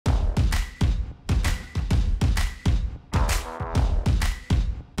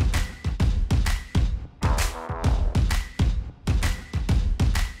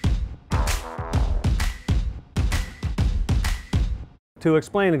To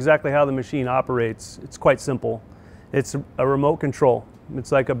explain exactly how the machine operates, it's quite simple. It's a remote control.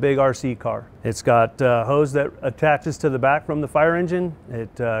 It's like a big RC car. It's got a hose that attaches to the back from the fire engine.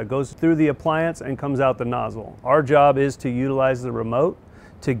 It goes through the appliance and comes out the nozzle. Our job is to utilize the remote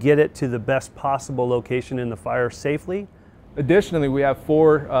to get it to the best possible location in the fire safely. Additionally, we have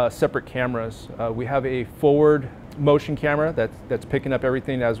 4 separate cameras. We have a forward motion camera that's picking up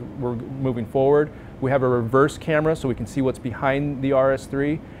everything as we're moving forward. We have a reverse camera so we can see what's behind the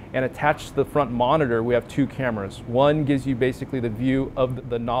RS3, and attached to the front monitor we have 2 cameras. One gives you basically the view of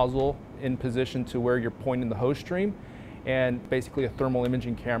the nozzle in position to where you're pointing the hose stream, and basically a thermal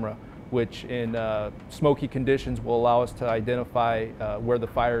imaging camera, which in smoky conditions will allow us to identify where the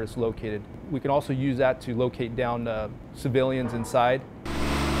fire is located. We can also use that to locate down civilians inside.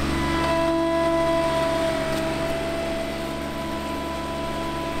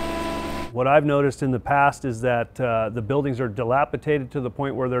 What I've noticed in the past is that the buildings are dilapidated to the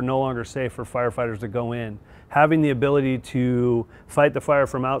point where they're no longer safe for firefighters to go in. Having the ability to fight the fire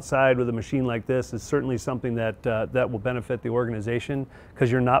from outside with a machine like this is certainly something that, that will benefit the organization,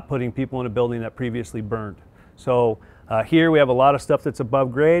 because you're not putting people in a building that previously burned. So here we have a lot of stuff that's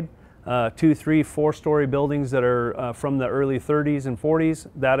above grade. 2, 3, 4-story buildings that are from the early 30s and 40s.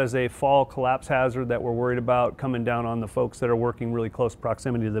 That is a fall collapse hazard that we're worried about coming down on the folks that are working really close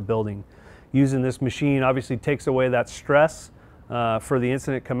proximity to the building. Using this machine obviously takes away that stress for the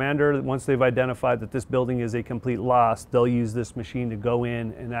incident commander. Once they've identified that this building is a complete loss, they'll use this machine to go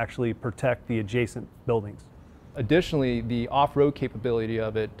in and actually protect the adjacent buildings. Additionally, the off-road capability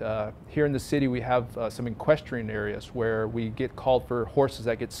of it, here in the city we have some equestrian areas where we get called for horses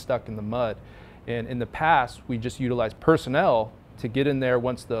that get stuck in the mud. And in the past, we just utilized personnel to get in there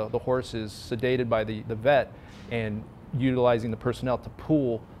once the horse is sedated by the vet, and utilizing the personnel to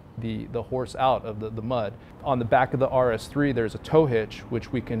pull the horse out of the mud. On the back of the RS3, there's a tow hitch,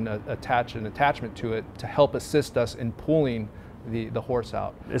 which we can attach an attachment to it to help assist us in pulling the horse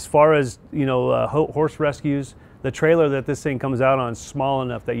out. As far as, you know, horse rescues, the trailer that this thing comes out on is small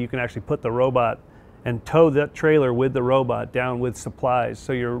enough that you can actually put the robot and tow that trailer with the robot down with supplies,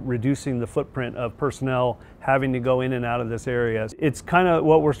 so you're reducing the footprint of personnel having to go in and out of this area. It's kind of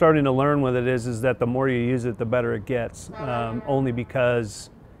what we're starting to learn with it is that the more you use it, the better it gets, only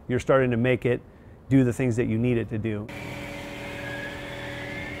because you're starting to make it do the things that you need it to do.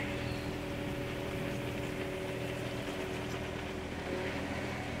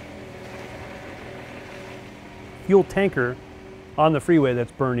 Fuel tanker on the freeway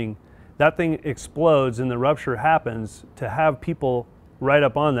that's burning, that thing explodes and the rupture happens. To have people right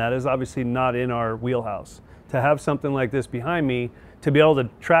up on that is obviously not in our wheelhouse. To have something like this behind me, to be able to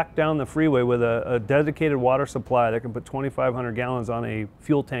track down the freeway with a dedicated water supply that can put 2,500 gallons on a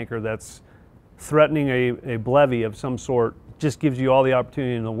fuel tanker that's threatening a levee of some sort, just gives you all the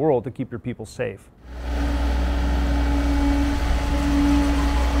opportunity in the world to keep your people safe.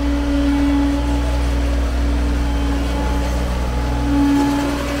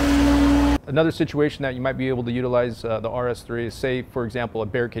 Another situation that you might be able to utilize the RS3 is, say, for example, a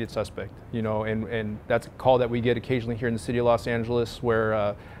barricaded suspect. You know, and that's a call that we get occasionally here in the city of Los Angeles,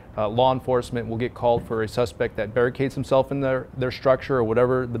 where law enforcement will get called for a suspect that barricades himself in their structure or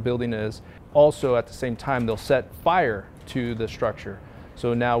whatever the building is. Also, at the same time, they'll set fire to the structure.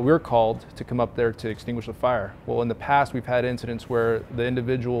 So now we're called to come up there to extinguish the fire. Well, in the past, we've had incidents where the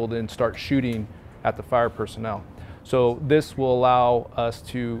individual then starts shooting at the fire personnel. So this will allow us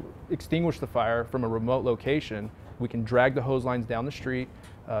to extinguish the fire from a remote location. We can drag the hose lines down the street,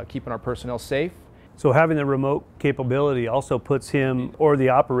 keeping our personnel safe. So having the remote capability also puts him or the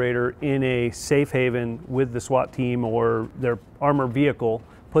operator in a safe haven with the SWAT team or their armored vehicle,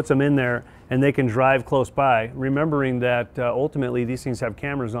 puts them in there, and they can drive close by, remembering that ultimately these things have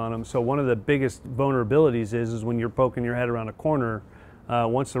cameras on them. So one of the biggest vulnerabilities is when you're poking your head around a corner.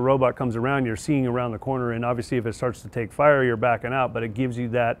 Once the robot comes around, you're seeing around the corner, and obviously if it starts to take fire, you're backing out, but it gives you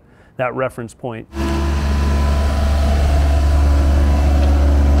that reference point.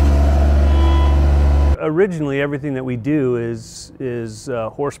 Originally, everything that we do is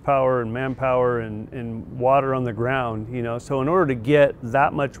horsepower and manpower and water on the ground, you know. So in order to get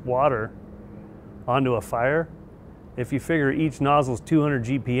that much water onto a fire, if you figure each nozzle is 200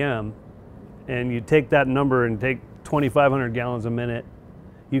 GPM, and you take that number and take 2,500 gallons a minute,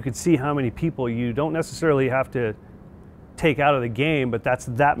 you could see how many people you don't necessarily have to take out of the game, but that's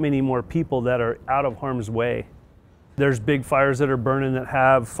that many more people that are out of harm's way. There's big fires that are burning that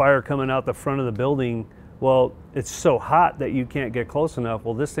have fire coming out the front of the building. Well, it's so hot that you can't get close enough.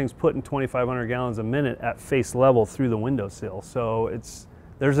 Well, this thing's putting 2,500 gallons a minute at face level through the windowsill. So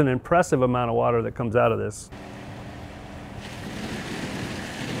there's an impressive amount of water that comes out of this.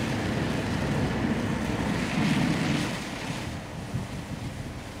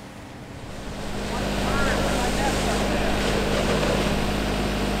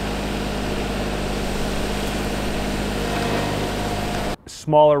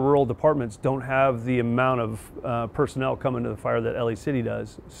 smaller rural departments don't have the amount of personnel coming to the fire that LA City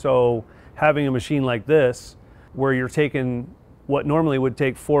does. So having a machine like this, where you're taking what normally would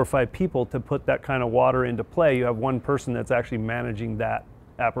take 4 or 5 people to put that kind of water into play, you have one person that's actually managing that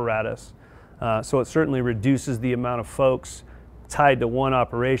apparatus. So it certainly reduces the amount of folks tied to one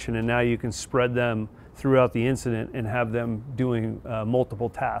operation, and now you can spread them throughout the incident and have them doing multiple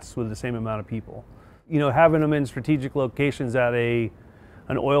tasks with the same amount of people. You know, having them in strategic locations at an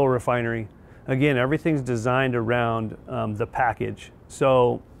oil refinery, again, everything's designed around the package.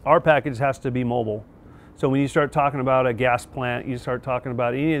 So our package has to be mobile. So when you start talking about a gas plant, you start talking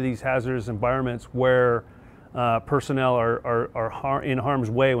about any of these hazardous environments where personnel are in harm's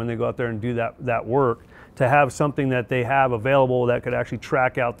way when they go out there and do that work, to have something that they have available that could actually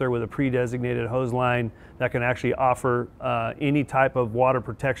track out there with a pre-designated hose line that can actually offer any type of water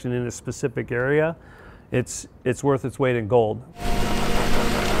protection in a specific area, it's worth its weight in gold.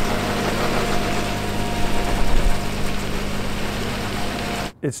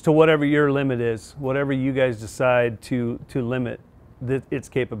 It's to whatever your limit is, whatever you guys decide to limit its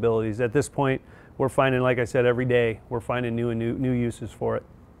capabilities. At this point, we're finding, like I said, every day, we're finding new uses for it.